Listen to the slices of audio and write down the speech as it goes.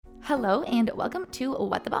Hello and welcome to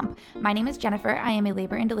What the Bump. My name is Jennifer. I am a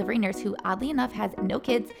labor and delivery nurse who oddly enough has no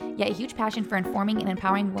kids, yet a huge passion for informing and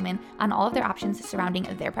empowering women on all of their options surrounding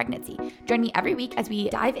their pregnancy. Join me every week as we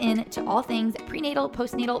dive into all things prenatal,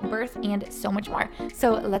 postnatal, birth, and so much more.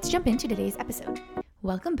 So let's jump into today's episode.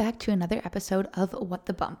 Welcome back to another episode of What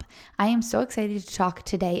the Bump. I am so excited to talk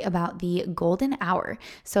today about the golden hour.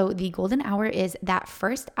 So the golden hour is that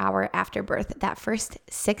first hour after birth, that first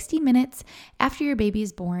 60 minutes after your baby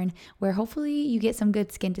is born, where hopefully you get some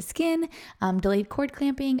good skin to skin, delayed cord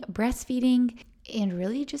clamping, breastfeeding, and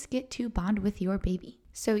really just get to bond with your baby.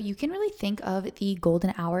 So you can really think of the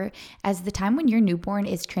golden hour as the time when your newborn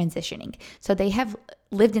is transitioning. So they have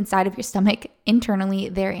lived inside of your stomach internally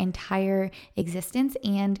their entire existence,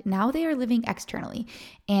 and now they are living externally.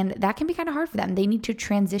 And that can be kind of hard for them. They need to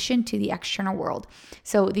transition to the external world.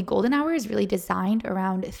 So the golden hour is really designed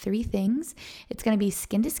around three things. It's going to be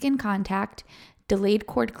skin-to-skin contact, delayed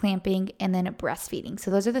cord clamping, and then breastfeeding.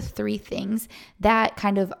 So those are the three things that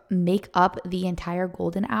kind of make up the entire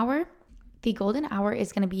golden hour. The golden hour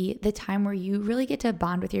is going to be the time where you really get to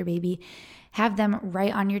bond with your baby, have them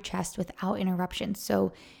right on your chest without interruption.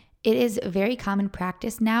 So it is very common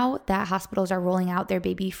practice now that hospitals are rolling out their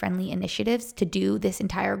baby-friendly initiatives to do this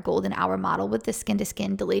entire golden hour model with the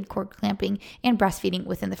skin-to-skin, delayed cord clamping, and breastfeeding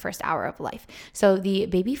within the first hour of life. So the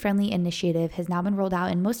baby-friendly initiative has now been rolled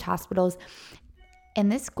out in most hospitals. And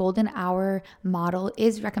this golden hour model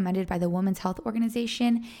is recommended by the Women's Health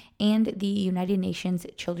Organization and the United Nations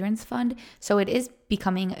Children's Fund. So it is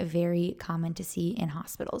becoming very common to see in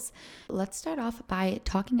hospitals. Let's start off by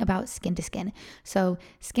talking about skin to skin. So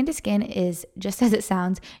skin to skin is, just as it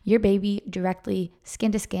sounds, your baby directly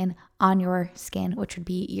skin to skin on your skin, which would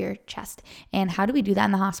be your chest. And how do we do that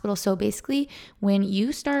in the hospital? So basically, when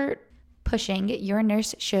you start pushing, your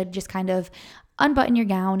nurse should just kind of unbutton your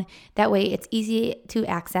gown. That way it's easy to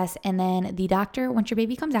access. And then the doctor, once your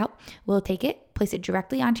baby comes out, will take it, place it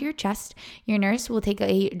directly onto your chest. Your nurse will take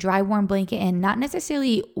a dry, warm blanket and not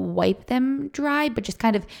necessarily wipe them dry, but just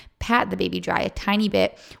kind of pat the baby dry a tiny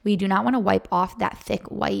bit. We do not want to wipe off that thick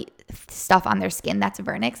white stuff on their skin. That's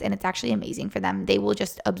vernix, and it's actually amazing for them. They will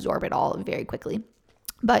just absorb it all very quickly.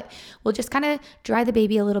 But we'll just kind of dry the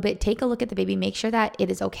baby a little bit, take a look at the baby, make sure that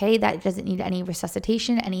it is okay, that it doesn't need any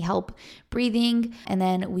resuscitation, any help breathing. And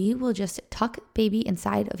then we will just tuck baby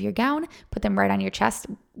inside of your gown, put them right on your chest.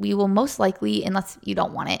 We will most likely, unless you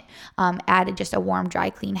don't want it, add just a warm,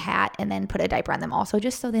 dry, clean hat and then put a diaper on them also,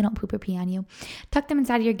 just so they don't poop or pee on you. Tuck them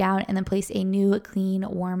inside of your gown and then place a new, clean,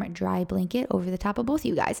 warm, dry blanket over the top of both of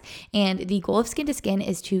you guys. And the goal of skin to skin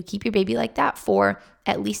is to keep your baby like that for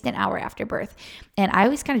at least an hour after birth. And I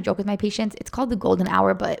always kind of joke with my patients, it's called the golden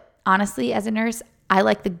hour, but honestly, as a nurse, I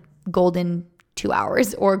like the golden 2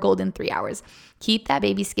 hours or golden 3 hours. Keep that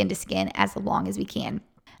baby skin to skin as long as we can.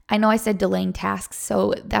 I know I said delaying tasks,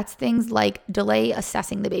 so that's things like delay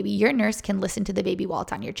assessing the baby. Your nurse can listen to the baby while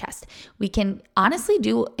it's on your chest. We can honestly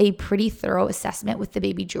do a pretty thorough assessment with the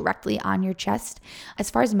baby directly on your chest. As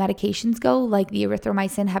far as medications go, like the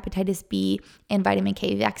erythromycin, hepatitis B, and vitamin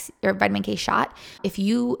K shot,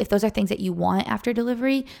 if those are things that you want after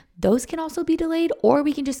delivery, those can also be delayed, or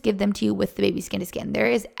we can just give them to you with the baby skin to skin. There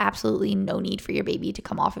is absolutely no need for your baby to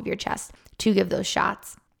come off of your chest to give those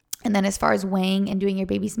shots. And then as far as weighing and doing your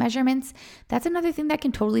baby's measurements, that's another thing that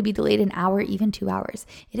can totally be delayed an hour, even 2 hours.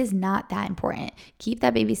 It is not that important. Keep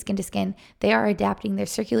that baby skin to skin. They are adapting their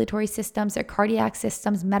circulatory systems, their cardiac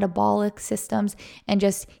systems, metabolic systems, and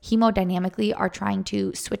just hemodynamically are trying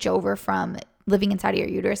to switch over from living inside of your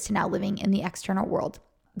uterus to now living in the external world.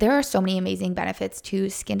 There are so many amazing benefits to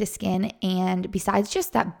skin to skin, and besides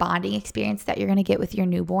just that bonding experience that you're going to get with your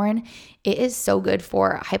newborn, it is so good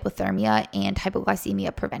for hypothermia and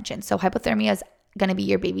hypoglycemia prevention. So hypothermia is going to be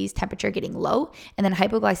your baby's temperature getting low, and then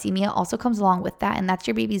hypoglycemia also comes along with that, and that's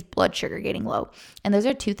your baby's blood sugar getting low. And those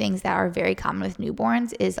are two things that are very common with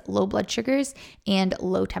newborns, is low blood sugars and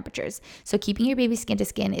low temperatures. So keeping your baby skin to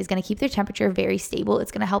skin is going to keep their temperature very stable.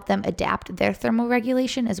 It's going to help them adapt their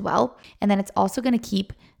thermoregulation as well, and then it's also going to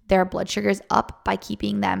keep their blood sugars up by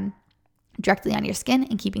keeping them directly on your skin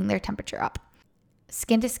and keeping their temperature up.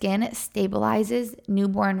 Skin to skin stabilizes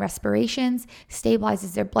newborn respirations,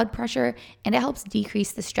 stabilizes their blood pressure, and it helps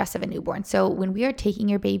decrease the stress of a newborn. So when we are taking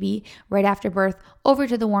your baby right after birth over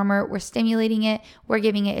to the warmer, we're stimulating it, we're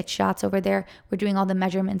giving it its shots over there, we're doing all the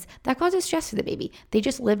measurements, that causes stress for the baby. They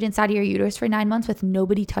just lived inside of your uterus for 9 months with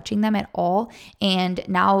nobody touching them at all, and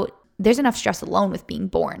now there's enough stress alone with being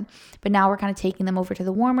born. But now we're kind of taking them over to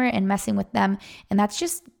the warmer and messing with them, and that's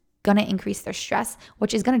just going to increase their stress,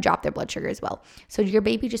 which is going to drop their blood sugar as well. So your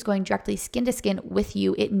baby just going directly skin to skin with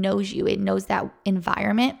you, it knows you, it knows that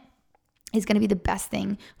environment. is going to be the best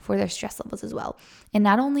thing for their stress levels as well. And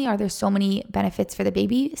not only are there so many benefits for the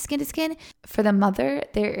baby skin to skin, for the mother,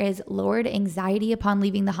 there is lowered anxiety upon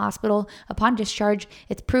leaving the hospital, upon discharge.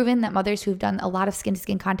 It's proven that mothers who've done a lot of skin to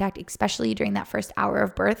skin contact, especially during that first hour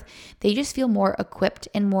of birth, they just feel more equipped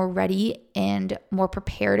and more ready and more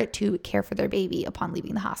prepared to care for their baby upon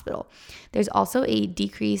leaving the hospital. There's also a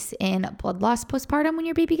decrease in blood loss postpartum when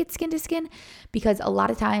your baby gets skin to skin, because a lot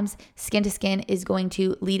of times skin to skin is going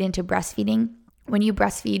to lead into breastfeeding. When you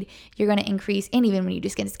breastfeed, you're going to increase, and even when you do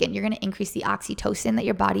skin to skin, you're going to increase the oxytocin that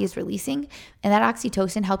your body is releasing. And that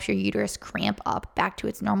oxytocin helps your uterus cramp up back to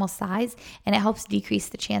its normal size, and it helps decrease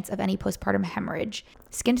the chance of any postpartum hemorrhage.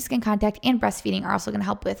 Skin to skin contact and breastfeeding are also going to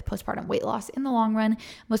help with postpartum weight loss in the long run.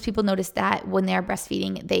 Most people notice that when they're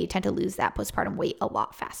breastfeeding, they tend to lose that postpartum weight a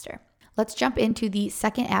lot faster. Let's jump into the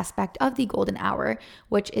second aspect of the golden hour,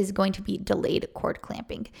 which is going to be delayed cord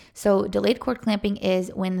clamping. So delayed cord clamping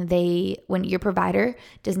is when your provider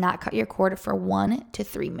does not cut your cord for 1 to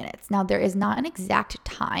 3 minutes. Now, there is not an exact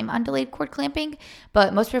time on delayed cord clamping,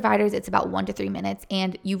 but most providers, it's about 1 to 3 minutes,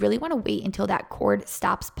 and you really want to wait until that cord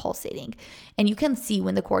stops pulsating. And you can see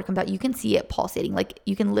when the cord comes out, you can see it pulsating. Like,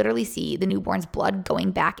 you can literally see the newborn's blood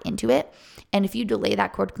going back into it. And if you delay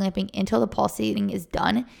that cord clamping until the pulsating is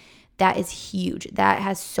done, that is huge. That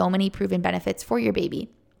has so many proven benefits for your baby.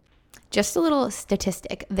 Just a little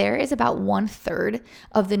statistic, there is about 1/3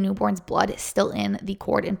 of the newborn's blood still in the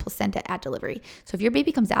cord and placenta at delivery. So if your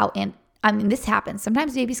baby comes out, and this happens,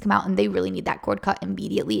 sometimes babies come out and they really need that cord cut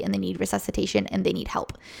immediately and they need resuscitation and they need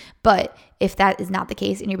help. But if that is not the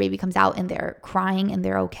case and your baby comes out and they're crying and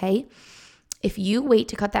they're okay, if you wait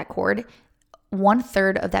to cut that cord,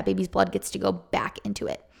 1/3 of that baby's blood gets to go back into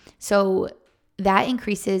it. So that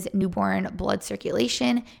increases newborn blood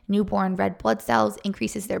circulation, newborn red blood cells,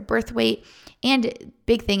 increases their birth weight, and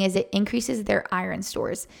big thing is it increases their iron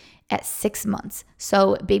stores at 6 months.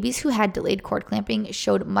 So babies who had delayed cord clamping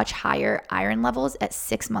showed much higher iron levels at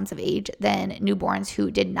 6 months of age than newborns who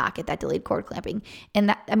did not get that delayed cord clamping.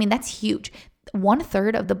 And that's huge.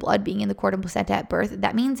 1/3 of the blood being in the cord and placenta at birth,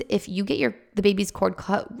 that means if you get the baby's cord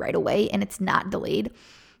cut right away and it's not delayed,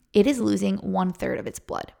 it is losing 1/3 of its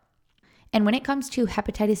blood. And when it comes to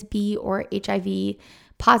hepatitis B or HIV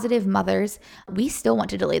positive mothers, we still want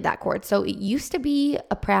to delay that cord. So it used to be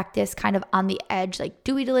a practice kind of on the edge, like,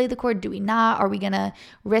 do we delay the cord? Do we not? Are we going to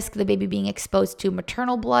risk the baby being exposed to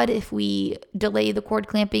maternal blood if we delay the cord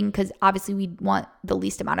clamping? Because obviously we want the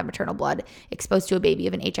least amount of maternal blood exposed to a baby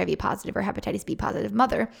of an HIV positive or hepatitis B positive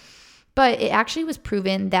mother. But it actually was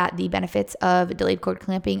proven that the benefits of delayed cord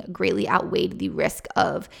clamping greatly outweighed the risk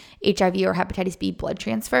of HIV or hepatitis B blood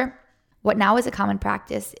transfer. What now is a common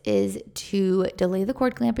practice is to delay the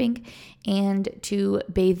cord clamping and to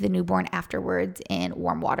bathe the newborn afterwards in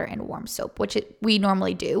warm water and warm soap, which we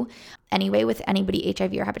normally do anyway with anybody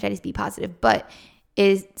HIV or hepatitis B positive. But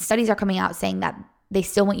studies are coming out saying that they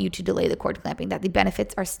still want you to delay the cord clamping, that the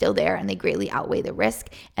benefits are still there and they greatly outweigh the risk.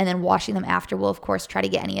 And then washing them after will, of course, try to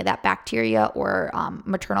get any of that bacteria or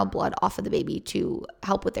maternal blood off of the baby to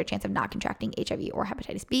help with their chance of not contracting HIV or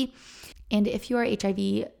hepatitis B. And if you are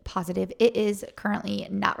HIV positive, it is currently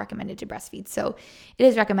not recommended to breastfeed. So it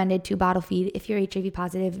is recommended to bottle feed if you're HIV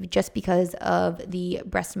positive, just because of the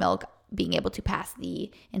breast milk being able to pass the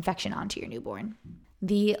infection on to your newborn.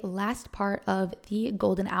 The last part of the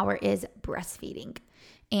golden hour is breastfeeding.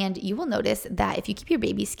 And you will notice that if you keep your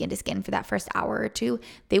baby skin to skin for that first hour or two,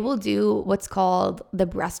 they will do what's called the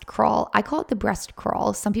breast crawl. I call it the breast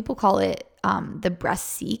crawl. Some people call it the breast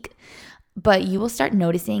seek. But you will start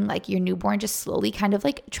noticing like your newborn just slowly kind of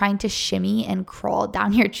like trying to shimmy and crawl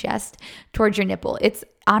down your chest towards your nipple. It's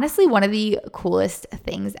honestly one of the coolest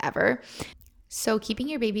things ever. So keeping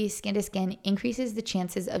your baby skin to skin increases the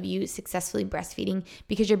chances of you successfully breastfeeding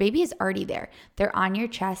because your baby is already there. They're on your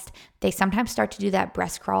chest. They sometimes start to do that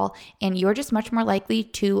breast crawl, and you're just much more likely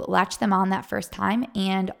to latch them on that first time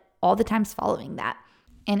and all the times following that.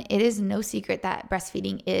 And it is no secret that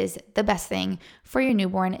breastfeeding is the best thing for your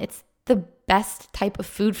newborn. It's the best type of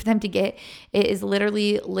food for them to get. It is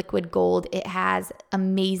literally liquid gold. It has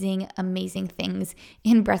amazing, amazing things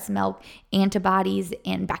in breast milk, antibodies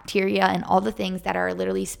and bacteria and all the things that are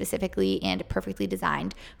literally specifically and perfectly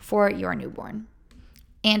designed for your newborn.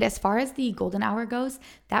 And as far as the golden hour goes,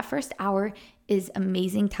 that first hour is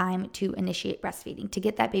amazing time to initiate breastfeeding, to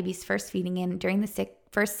get that baby's first feeding in during the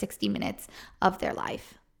first 60 minutes of their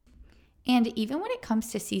life. And even when it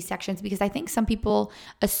comes to C-sections, because I think some people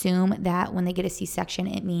assume that when they get a C-section,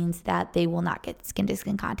 it means that they will not get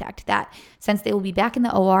skin-to-skin contact, that since they will be back in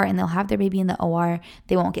the OR and they'll have their baby in the OR,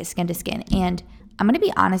 they won't get skin-to-skin. And I'm going to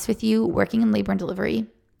be honest with you, working in labor and delivery,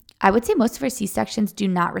 I would say most of our C-sections do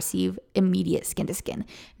not receive immediate skin to skin.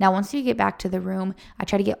 Now, once you get back to the room, I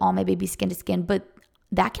try to get all my babies skin to skin, but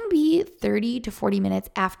that can be 30 to 40 minutes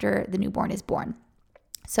after the newborn is born.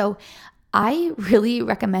 So I really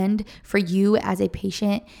recommend for you as a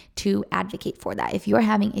patient to advocate for that. If you're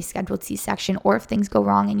having a scheduled C-section, or if things go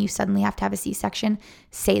wrong and you suddenly have to have a C-section,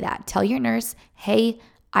 say that. Tell your nurse, hey,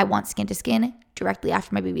 I want skin to skin directly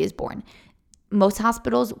after my baby is born. Most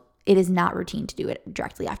hospitals, it is not routine to do it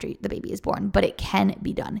directly after the baby is born, but it can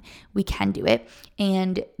be done. We can do it.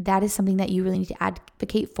 And that is something that you really need to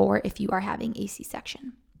advocate for if you are having a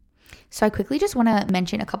C-section. So I quickly just want to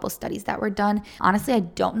mention a couple studies that were done. Honestly, I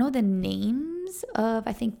don't know the names of,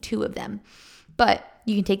 I think, 2 of them, but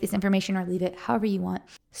you can take this information or leave it however you want.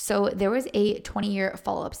 So there was a 20-year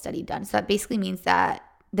follow-up study done. So that basically means that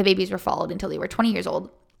the babies were followed until they were 20 years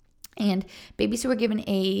old. And babies who were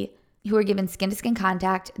given skin-to-skin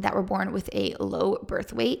contact that were born with a low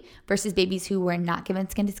birth weight versus babies who were not given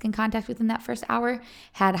skin-to-skin contact within that first hour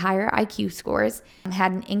had higher IQ scores,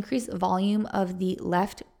 had an increased volume of the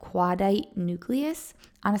left quadrate nucleus.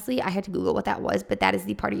 Honestly, I had to Google what that was, but that is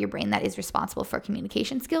the part of your brain that is responsible for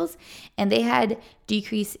communication skills. And they had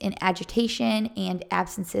decrease in agitation and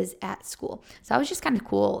absences at school. So that was just kind of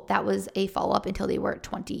cool. That was a follow-up until they were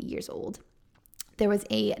 20 years old. There was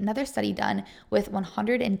another study done with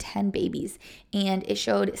 110 babies, and it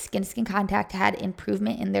showed skin-to-skin contact had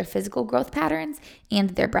improvement in their physical growth patterns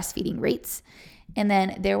and their breastfeeding rates. And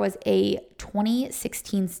then there was a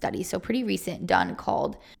 2016 study, so pretty recent, done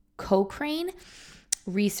called Cochrane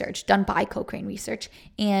Research, done by Cochrane Research.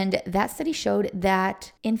 And that study showed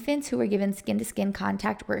that infants who were given skin-to-skin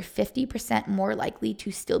contact were 50% more likely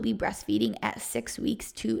to still be breastfeeding at 6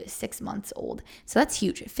 weeks to 6 months old. So that's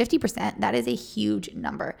huge. 50%, that is a huge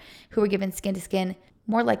number who were given skin-to-skin,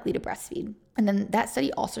 more likely to breastfeed. And then that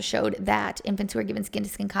study also showed that infants who were given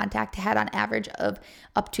skin-to-skin contact had on average of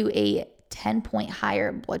up to a 10-point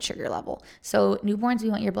higher blood sugar level. So newborns, we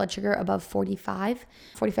want your blood sugar above 45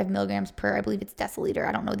 milligrams per, I believe it's deciliter.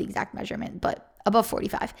 I don't know the exact measurement, but above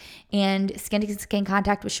 45. And skin-to-skin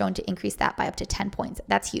contact was shown to increase that by up to 10 points.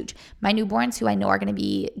 That's huge. My newborns, who I know are going to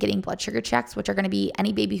be getting blood sugar checks, which are going to be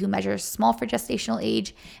any baby who measures small for gestational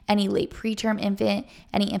age, any late preterm infant,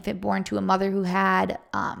 any infant born to a mother who had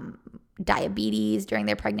diabetes during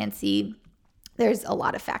their pregnancy. There's a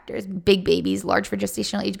lot of factors. Big babies, large for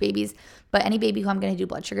gestational age babies, but any baby who I'm going to do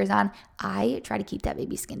blood sugars on, I try to keep that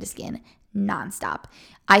baby skin to skin nonstop.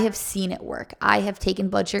 I have seen it work. I have taken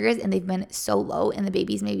blood sugars and they've been so low, and the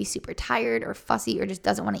baby's maybe super tired or fussy or just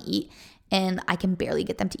doesn't want to eat, and I can barely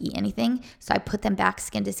get them to eat anything. So I put them back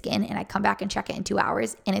skin to skin and I come back and check it in 2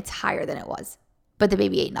 hours and it's higher than it was. But the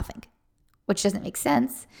baby ate nothing, which doesn't make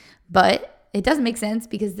sense, but it doesn't make sense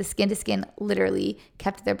because the skin to skin literally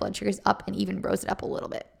kept their blood sugars up and even rose it up a little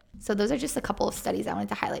bit. So those are just a couple of studies I wanted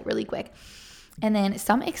to highlight really quick. And then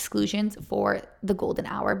some exclusions for the golden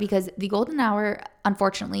hour, because the golden hour,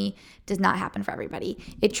 unfortunately, does not happen for everybody.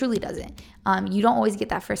 It truly doesn't. You don't always get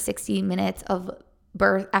that first 60 minutes of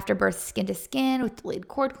after birth skin to skin with delayed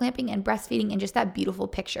cord clamping and breastfeeding and just that beautiful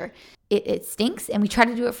picture. It stinks, and we try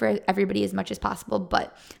to do it for everybody as much as possible,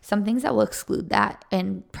 but some things that will exclude that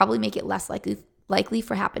and probably make it less likely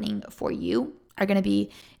for happening for you are going to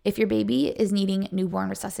be if your baby is needing newborn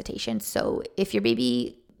resuscitation. So if your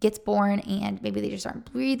baby gets born and maybe they just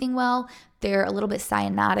aren't breathing well, they're a little bit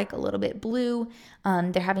cyanotic, a little bit blue,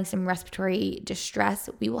 they're having some respiratory distress,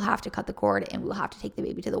 we will have to cut the cord and we will have to take the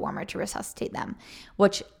baby to the warmer to resuscitate them,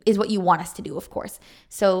 which is what you want us to do, of course.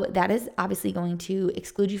 So that is obviously going to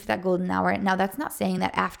exclude you for that golden hour. Now, that's not saying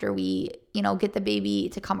that after we, get the baby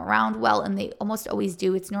to come around well, and they almost always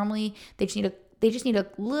do. It's normally they just need a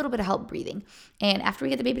little bit of help breathing. And after we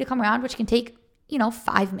get the baby to come around, which can take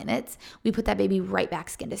 5 minutes, we put that baby right back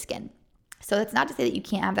skin to skin. So that's not to say that you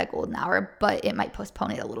can't have that golden hour, but it might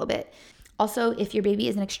postpone it a little bit. Also, if your baby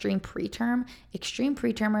is an extreme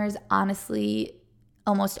pretermers honestly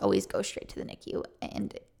almost always go straight to the NICU.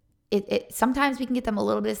 And it sometimes we can get them a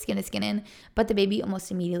little bit of skin to skin in, but the baby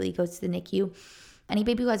almost immediately goes to the NICU. Any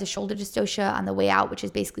baby who has a shoulder dystocia on the way out, which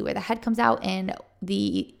is basically where the head comes out and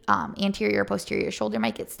the anterior or posterior shoulder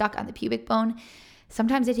might get stuck on the pubic bone,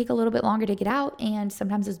 sometimes they take a little bit longer to get out, and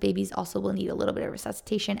sometimes those babies also will need a little bit of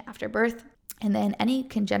resuscitation after birth. And then any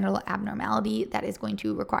congenital abnormality that is going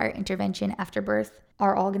to require intervention after birth,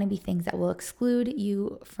 are all going to be things that will exclude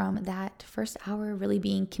you from that first hour really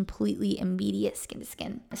being completely immediate skin to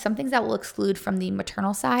skin. Some things that will exclude from the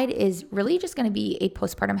maternal side is really just going to be a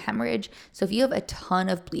postpartum hemorrhage. So if you have a ton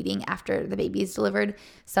of bleeding after the baby is delivered,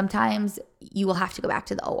 sometimes you will have to go back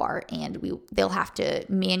to the OR and they'll have to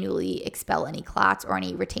manually expel any clots or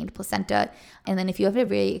any retained placenta. And then if you have a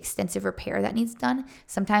very extensive repair that needs done,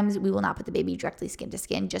 sometimes we will not put the baby directly skin to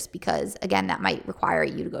skin just because, again, that might require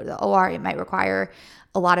you to go to the OR. It might require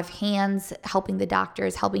a lot of hands helping the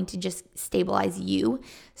doctors, helping to just stabilize you.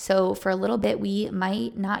 So for a little bit, we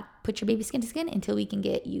might not put your baby skin to skin until we can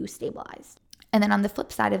get you stabilized. And then on the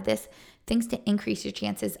flip side of this, things to increase your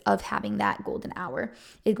chances of having that golden hour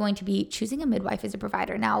is going to be choosing a midwife as a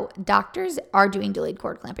provider. Now, doctors are doing delayed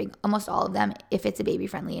cord clamping. Almost all of them, if it's a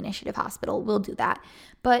baby-friendly initiative hospital, will do that.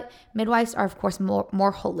 But midwives are, of course, more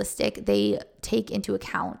holistic. They take into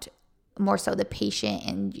account more so the patient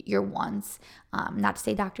and your wants. Not to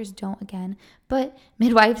say doctors don't, again, but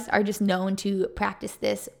midwives are just known to practice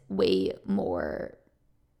this way more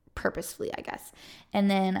purposefully, I guess.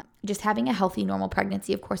 And then just having a healthy, normal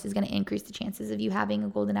pregnancy, of course, is going to increase the chances of you having a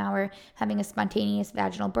golden hour, having a spontaneous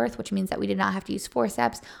vaginal birth, which means that we did not have to use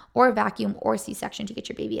forceps or a vacuum or C-section to get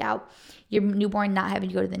your baby out, your newborn not having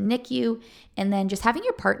to go to the NICU, and then just having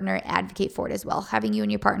your partner advocate for it as well. Having you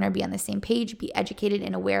and your partner be on the same page, be educated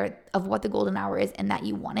and aware of what the golden hour is and that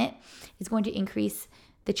you want it is going to increase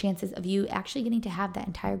the chances of you actually getting to have that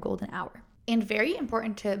entire golden hour. And very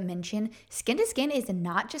important to mention, skin to skin is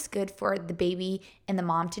not just good for the baby and the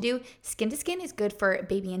mom to do. Skin to skin is good for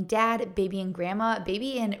baby and dad, baby and grandma,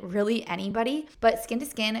 baby and really anybody. But skin to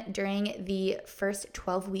skin during the first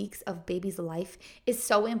 12 weeks of baby's life is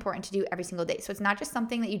so important to do every single day. So it's not just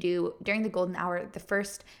something that you do during the golden hour, the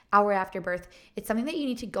first hour after birth. It's something that you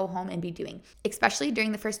need to go home and be doing, especially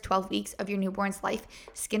during the first 12 weeks of your newborn's life.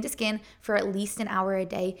 Skin to skin for at least an hour a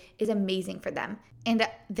day is amazing for them. And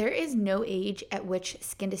there is no age at which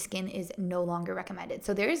skin to skin is no longer recommended.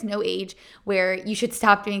 So there is no age where you should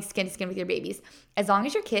stop doing skin to skin with your babies. As long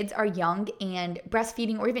as your kids are young and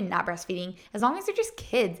breastfeeding or even not breastfeeding, as long as they're just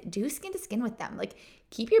kids, do skin to skin with them. Like,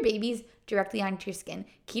 keep your babies directly onto your skin,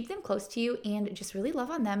 keep them close to you, and just really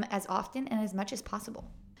love on them as often and as much as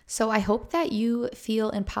possible. So I hope that you feel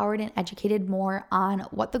empowered and educated more on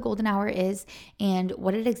what the golden hour is and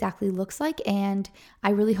what it exactly looks like. And I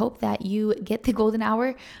really hope that you get the golden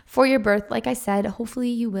hour for your birth. Like I said, hopefully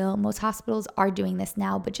you will. Most hospitals are doing this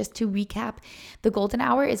now, but just to recap, the golden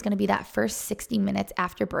hour is going to be that first 60 minutes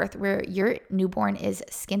after birth where your newborn is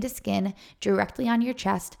skin to skin directly on your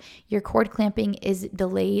chest. Your cord clamping is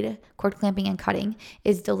delayed. Cord clamping and cutting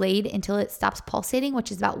is delayed until it stops pulsating,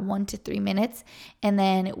 which is about 1 to 3 minutes. And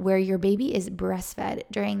then where your baby is breastfed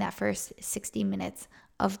during that first 60 minutes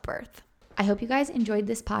of birth. I hope you guys enjoyed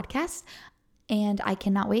this podcast, and I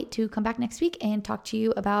cannot wait to come back next week and talk to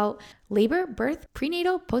you about labor, birth,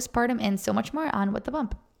 prenatal, postpartum, and so much more on What the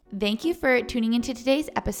Bump. Thank you for tuning into today's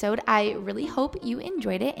episode. I really hope you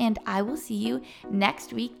enjoyed it, and I will see you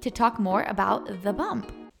next week to talk more about the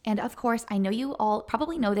bump. And of course, I know you all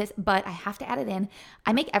probably know this, but I have to add it in.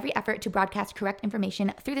 I make every effort to broadcast correct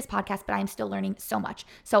information through this podcast, but I am still learning so much.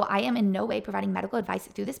 So I am in no way providing medical advice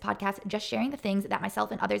through this podcast, just sharing the things that myself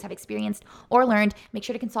and others have experienced or learned. Make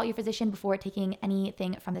sure to consult your physician before taking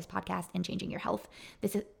anything from this podcast and changing your health.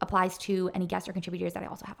 This applies to any guests or contributors that I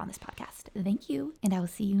also have on this podcast. Thank you, and I will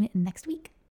see you next week.